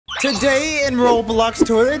Today in Roblox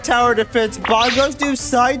Toilet Tower Defense, Bongo's new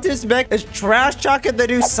scientist mech is trash talking the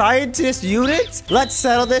new scientist units. Let's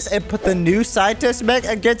settle this and put the new scientist mech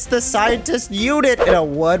against the scientist unit in a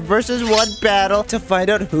 1 versus 1 battle to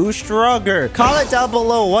find out who's stronger. Comment down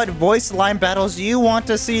below what voice line battles you want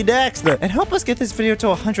to see next and help us get this video to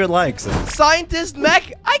 100 likes. Scientist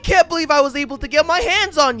mech, I can't believe I was able to get my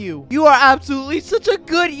hands on you. You are absolutely such a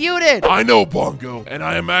good unit. I know, Bongo, and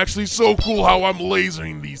I am actually so cool how I'm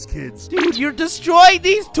lasering these kids. Dude, you're destroying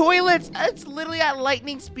these toilets. It's literally at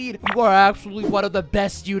lightning speed. You are absolutely one of the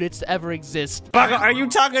best units to ever exist. Bongo, are you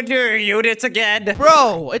talking to your units again?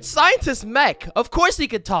 Bro, it's Scientist Mech. Of course he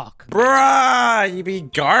could talk. Bruh, you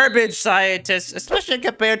mean garbage scientists, especially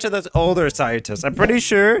compared to those older scientists. I'm pretty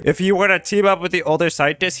sure if you were to team up with the older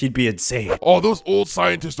scientists, he'd be insane. Oh, those old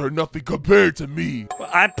scientists are nothing compared to me.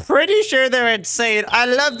 I'm pretty sure they're insane. I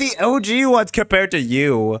love the OG ones compared to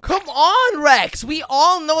you. Come on, Rex. We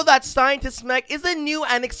all know that Scientist Mech is a new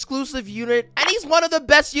and exclusive unit, and he's one of the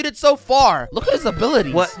best units so far. Look at his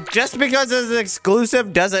abilities. What? Just because it's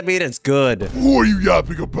exclusive doesn't mean it's good. Who are you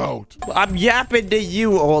yapping about? I'm yapping to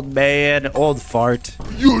you, old man, old fart.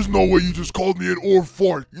 There's no way you just called me an old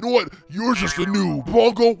fart. You know what? You're just a noob.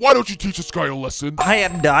 Bongo, why don't you teach this guy a lesson? I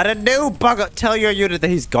am not a noob. Bongo, tell your unit that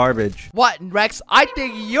he's garbage. What, Rex? I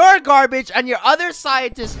think you're garbage and your other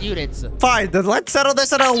scientist units. Fine, then let's settle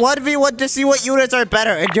this in a 1v1 to see what units are better.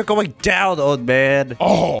 And you're going down, old man.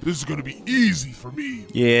 Oh, this is gonna be easy for me.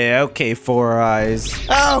 Yeah, okay, Four Eyes.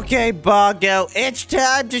 Okay, Bongo, it's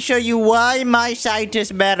time to show you why my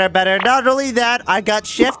scientists matter better. Not only that, I got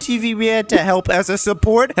Chef TV Man to help as a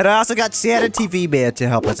support, and I also got Santa TV Man to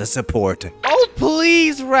help as a support. Oh,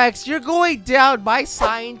 please, Rex. You're going down. My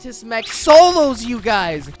Scientist Mech solos you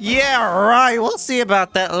guys. Yeah, right. We'll see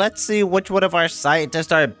about that. Let's see which one of our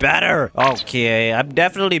scientists are better. Okay, I'm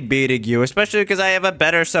definitely beating you, especially because I have a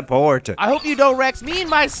better support. I hope you know, Rex. Me and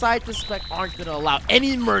my Scientist Mech aren't going to allow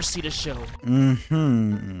any mercy to show.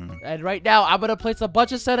 And right now, I'm going to place a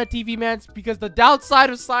bunch of Santa TV Mans because the downside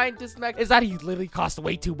of Scientist Mech is that he literally costs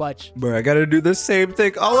way too much. Bro, I gotta do the same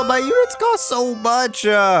thing. All of my units cost so much.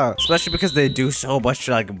 Especially because they do so much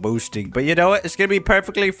like boosting. But you know what? It's gonna be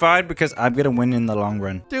perfectly fine because I'm gonna win in the long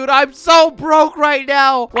run. Dude, I'm so broke right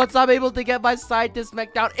now. Once I'm able to get my Scientist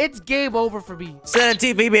Mech down, it's game over for me. Santa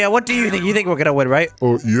TV Man, what do you think? You think we're gonna win, right?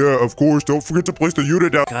 Yeah, of course. Don't forget to place the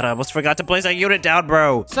unit down. God, I almost forgot to place our unit down,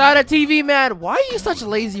 bro. Santa TV Man, why are you such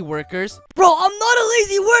lazy workers? Bro, I'm not a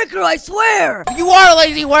lazy worker, I swear! You are a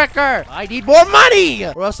lazy worker! I need more money!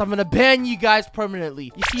 Or else I'm gonna ban you guys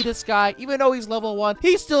permanently. You see this guy? Even though he's level 1,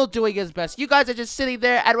 he's still doing his best. You guys are just sitting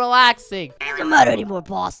there and relaxing. It doesn't matter anymore,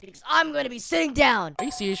 boss, because I'm gonna be sitting down. Are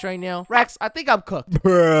you serious right now? Rex, I think I'm cooked.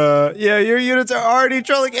 Bruh. Yeah, your units are already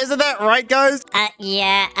trolling. Isn't that right, guys?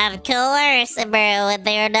 Yeah, of course, bro.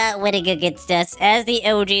 They're not winning against us. As the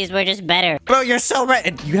OGs, we're just better. Bro, you're so right.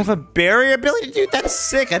 And you have a barrier ability? Dude, that's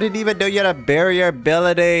sick. I didn't even know you had a barrier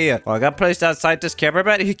ability. Oh, I got placed outside this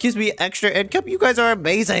cameraman. He gives me extra income. You guys are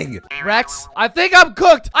amazing. Rex, I think I'm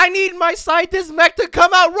cooked. I need my Scientist Mech to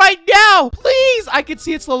come out right now. Please. I can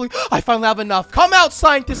see it slowly. I finally have enough. Come out,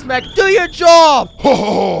 Scientist Mech. Do your job.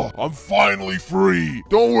 Oh, I'm finally free.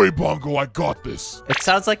 Don't worry, Bongo. I got this. It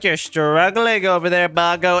sounds like you're struggling over there,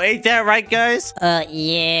 Bongo. Ain't that right, guys?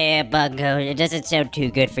 Yeah, Bongo. It doesn't sound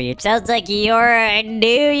too good for you. It sounds like your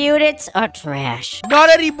new units are trash. Not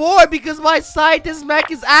anymore because my Scientist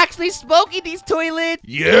Mech is actually smoking these toilets.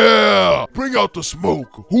 Yeah, bring out the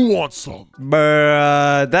smoke. Who wants some?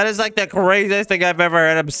 Bruh, that is like the craziest thing I've ever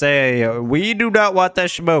heard him say. We do not want the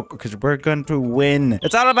smoke because we're going to win.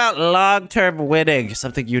 It's all about long-term winning,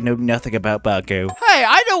 something you know nothing about, Bongo. Hey,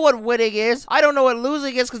 I know what winning is. I don't know what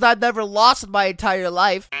losing is because I've never lost in my entire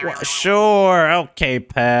life. Well, sure, okay,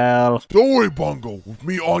 pal. Don't worry, Bongo. With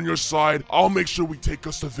me on your side, I'll make sure we take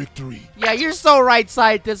us to victory. Yeah, you're so right,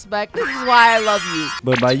 Scientist Mech. This is why I love you.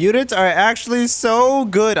 But my units are actually so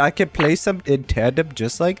good. I can place them in tandem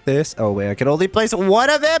just like this. Oh, wait, I can only place one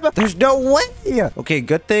of them? There's no way. Okay,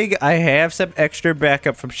 good thing I have some extra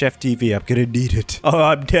backup from Chef TV. I'm gonna need it. Oh,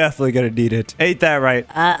 I'm definitely gonna need it. Ain't that right?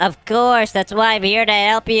 Of course. That's why I'm here to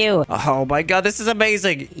help you. Oh my god, this is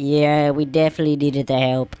amazing. Yeah, we definitely needed the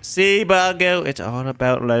help. See, Bongo, it's all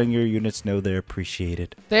about letting your units know they're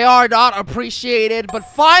appreciated. They are not appreciated, but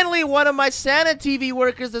finally one of my Santa TV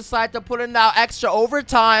workers decided to put in now extra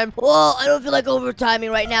overtime. Well, I don't feel like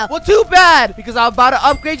overtiming right now. Well, too bad, because I'm about to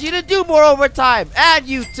upgrade you to do more overtime. And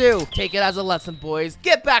you too. Take it as a lesson, boys.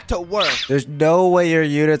 Get back to work. There's no way your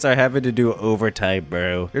units are having to do overtime,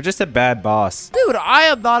 bro. You're just a bad boss. Dude, I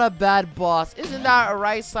am not a bad boss. Isn't that a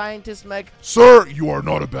right, Scientist Mech? Sir, you are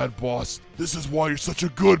not a bad boss. This is why you're such a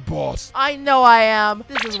good boss. I know I am.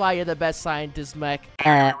 This is why you're the best scientist mech.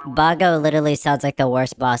 Bongo literally sounds like the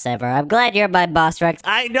worst boss ever. I'm glad you're my boss, Rex.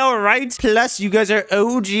 I know, right? Plus, you guys are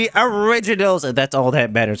OG originals, and that's all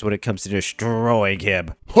that matters when it comes to destroying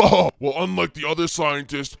him. Well, unlike the other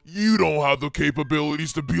scientists, you don't have the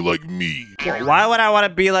capabilities to be like me. Why would I want to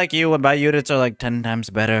be like you when my units are like 10 times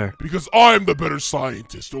better? Because I'm the better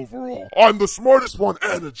scientist overall. I'm the smartest one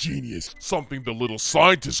and a genius. Something the little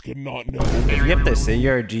scientist could not know. If you have to say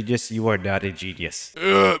you're a genius, you are not a genius.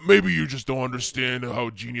 Maybe you just don't understand how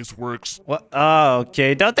genius works. What? Oh,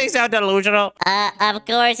 okay. Don't they sound delusional? Of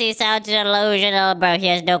course he sounds delusional, bro. He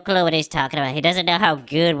has no clue what he's talking about. He doesn't know how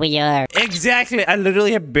good we are. Exactly. I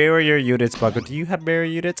literally have barrier units, Buckle. Do you have barrier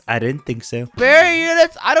units? I didn't think so. Barrier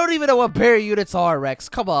units? I don't even know what barrier units are, Rex.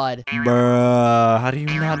 Come on. Bruh, how do you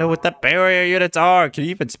not know what the barrier units are? Can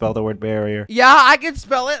you even spell the word barrier? Yeah, I can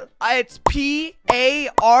spell it. It's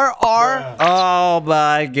P-A-R-R. Oh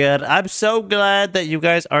my god. I'm so glad that you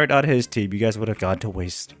guys aren't on his team. You guys would have gone to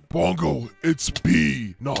waste. Bongo, it's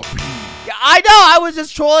B, not P. Yeah, I know. I was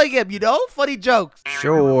just trolling him, you know? Funny jokes.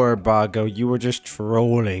 Sure, Bongo. You were just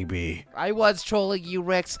trolling me. I was trolling you,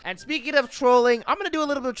 Rex. And speaking of trolling, I'm gonna do a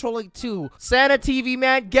little bit of trolling too. Santa TV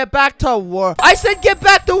man, get back to work. I said get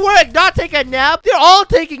back to work, not take a nap. They're all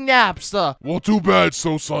taking naps. Well, too bad,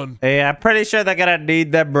 son. Hey, I'm pretty sure they're gonna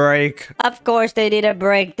need the break. Of course they need a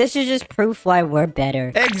break. This is just proof why we're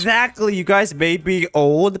better. Exactly. You guys may be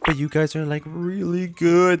old, but you guys are like really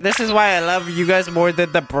good. This is why I love you guys more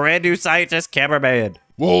than the brand new scientist cameraman.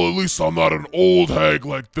 Well, at least I'm not an old hag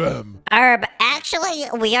like them. Actually,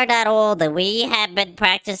 we are not old. We have been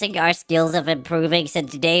practicing our skills of improving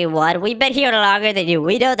since day one. We've been here longer than you.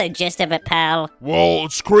 We know the gist of it, pal. Well,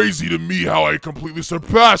 it's crazy to me how I completely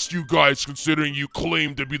surpassed you guys, considering you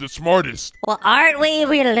claim to be the smartest. Well, aren't we?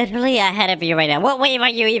 We're literally ahead of you right now. What wave are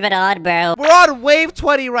you even on, bro? We're on wave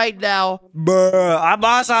 20 right now. Bruh, I'm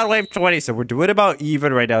also on wave 20, so we're doing about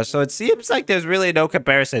even right now. So it seems like there's really no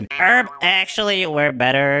comparison. Actually, we're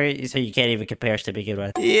better, so you can't even compare us to begin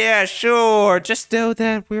with. Yeah, sure. Just know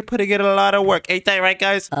that we're putting in a lot of work. Ain't that right,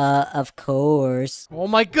 guys? Of course. Oh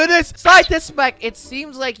my goodness, Scientist Mech, it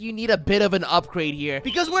seems like you need a bit of an upgrade here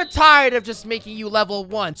because we're tired of just making you level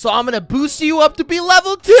 1. So I'm gonna boost you up to be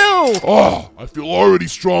level 2. Oh, I feel already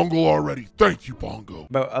stronger already. Thank you, Bongo.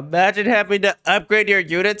 But imagine having to upgrade your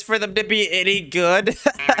units for them to be any good.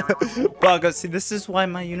 Bongo, see, this is why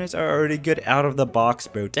my units are already good out of the box,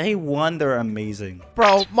 bro. Day 1, they're amazing.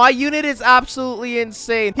 Bro, my unit is absolutely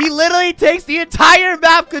insane. He literally takes the entire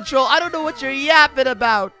map control. I don't know what you're yapping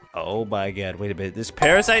about. Oh my god, wait a minute. This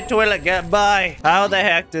parasite toilet got by. How the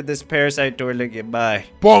heck did this parasite toilet get by?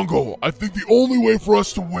 Bongo, I think the only way for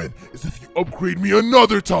us to win is if you upgrade me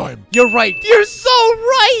another time. You're right. You're so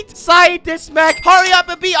right. Scientist Mech, hurry up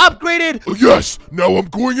and be upgraded. Yes, now I'm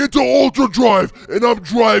going into Ultra Drive, and I'm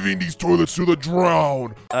driving these toilets to the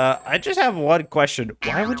drown. I just have one question.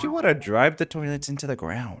 Why would you want to drive the toilets into the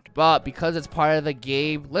ground? But because it's part of the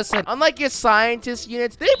game. Listen, unlike your scientist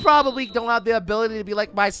units, they probably don't have the ability to be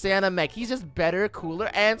like my Santa Mech. He's just better, cooler,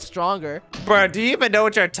 and stronger. Bro, do you even know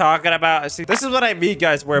what you're talking about? See, this is what I mean,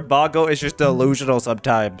 guys, where Bongo is just delusional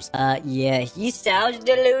sometimes. Yeah, he sounds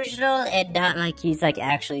delusional and not like he's like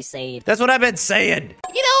actually sane. That's what I've been saying.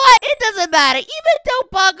 You know what? It doesn't matter. Even though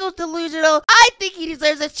Bongo's delusional, I think he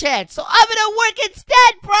deserves a chance. So I'm gonna work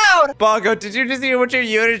instead, bro. Bongo, did you just hear what your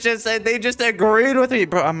units just said? They just agreed with me.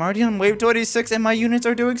 Bro, I'm already on wave 26 and my units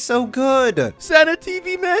are doing so good. Santa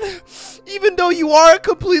TV man, even though you are a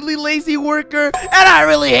completely lazy worker and I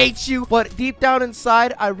really hate you, but deep down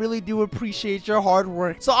inside, I really do appreciate your hard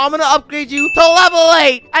work. So I'm gonna upgrade you to level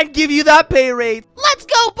 8 and give you that pay raise. Let's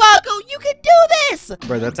go, Bongo. You can do this.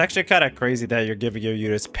 Bro, that's actually kind of crazy that you're giving your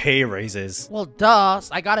units pay raises. Well, duh.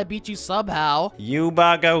 I gotta beat you somehow. You,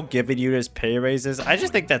 Bongo, giving units pay raises? I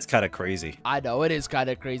just think that's kind of crazy. I know, it is kind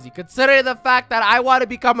of crazy. Considering the fact that I want to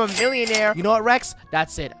become a millionaire. You know what, Rex?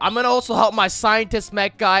 That's it. I'm gonna also help my Scientist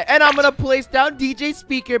Mech guy, and I'm gonna place down DJ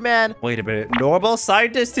Speaker Man. Wait a minute. Normal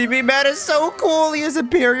Scientist TV man is so cool. He is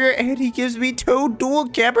superior, and he gives me 2 dual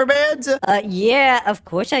cameramen. Yeah, of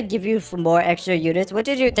course I'd give you some more extra units. What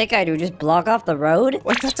did you think I'd do? Just block off the road?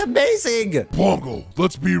 Wait, that's amazing. Bongo,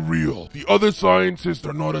 let's be real. The other scientists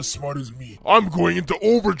are not as smart as me. I'm going into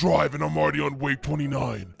overdrive and I'm already on wave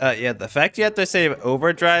 29. Yeah, the fact you have to say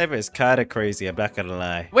overdrive is kind of crazy. I'm not gonna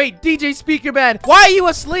lie. Wait, DJ Speaker Man, why are you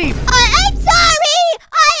asleep? I'm sorry.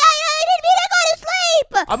 I didn't mean to go to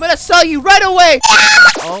sleep. I'm gonna sell you right away.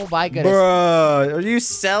 Oh my goodness. Bruh, are you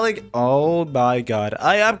selling? Oh my god.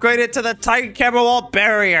 I upgraded to the Titan camera wall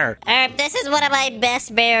barrier. This is one of my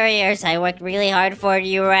best barriers. I worked really hard for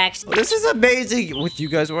you, Rex. This is amazing. With you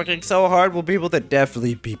guys working so hard, we'll be able to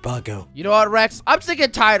definitely beat Buggo. You know what, Rex? I'm sick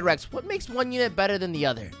and tired, Rex. What makes one unit better than the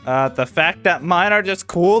other? The fact that mine are just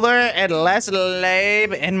cooler and less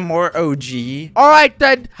lame and more OG. All right,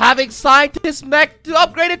 then. Having scientist mech to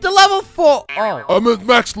upgrade it to level 4. Oh. I'm at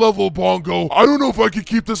max level, Bongo. I don't know if I can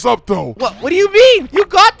keep this up, though. What do you mean? You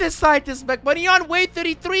got this scientist mech, but you're on wave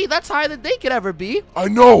 33. That's higher than they could ever be. I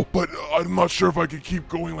know, but I'm not sure if I can keep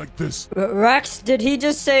going like this. Rex, did he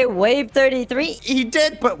just say wave 33? He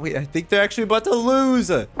did, but wait, I think they're actually about to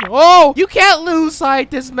lose. Oh, you can't lose,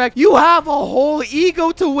 scientist mech. You have a whole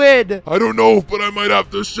ego to win. I don't know, but I might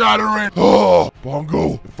have to shatter it. Oh,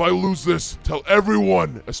 Bongo, if I lose this, tell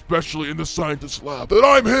everyone, especially in the scientist lab, that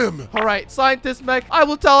I'm him. All right, scientist mech, I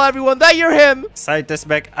will tell everyone that you're him. Scientist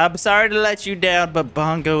mech, I'm sorry to let you down, but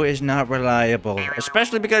Bongo is not reliable.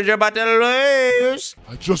 Especially because you're about to lose.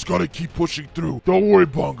 I just gotta keep pushing through. Don't worry,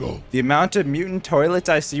 Bongo. The amount of mutant toilets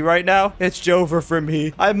I see right now, it's over for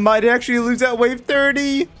me. I might actually lose at wave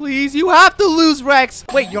 30. Please, you have to lose, Rex.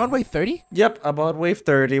 Wait, you're on wave 30? Yep, I'm on wave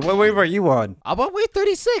 30. What wave are you on? I'm on wave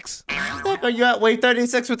 36. Look, are you at wave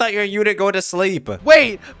 36 without your unit going to sleep?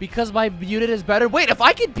 Wait, because my unit is better? Wait, if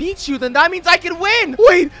I can beat you, then that means I can win.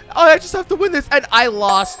 Wait, I just have to win this, and I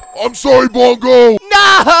lost. I'm sorry, Bongo.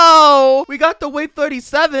 No! We got to wave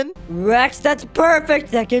 37. Rex, that's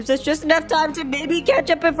perfect. That gives us just enough time to maybe catch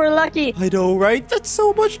up if we're lucky. I know, right? That's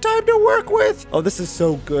so much time to work with. Oh, this is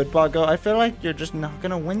so good, Bongo. I feel like you're just not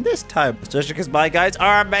gonna win this time. Especially because my guys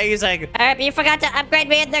are amazing. You forgot to upgrade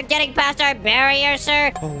me and they're getting past our barrier,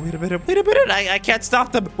 sir. Oh, wait a minute. Wait a minute. I can't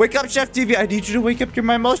stop them. Wake up, Chef TV. I need you to wake up. You're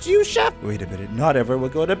my most used chef. Wait a minute. Not everyone will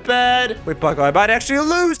go to bed. Wait, Bongo, I might actually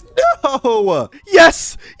lose. No!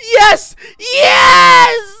 Yes! Yes!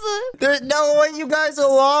 Yes! There's no way you guys are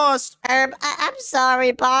lost. I'm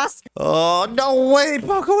sorry, boss. Oh, no way.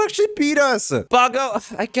 Bongo actually beat us. Bongo,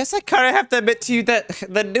 I guess I kind of have to admit to you that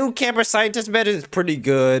the new camera scientist method is pretty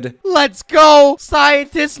good. Let's go!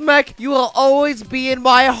 Scientist mech, you will always be in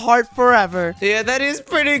my heart forever. Yeah, that is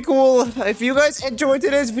pretty cool. If you guys enjoyed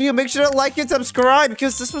today's video, make sure to like and subscribe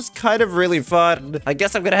because this was kind of really fun. I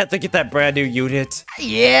guess I'm gonna have to get that brand new unit.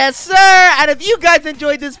 Yes, sir! And if you guys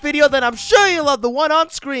enjoyed this video, then I'm sure you'll love the one on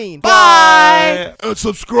screen. Bye! And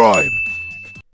subscribe.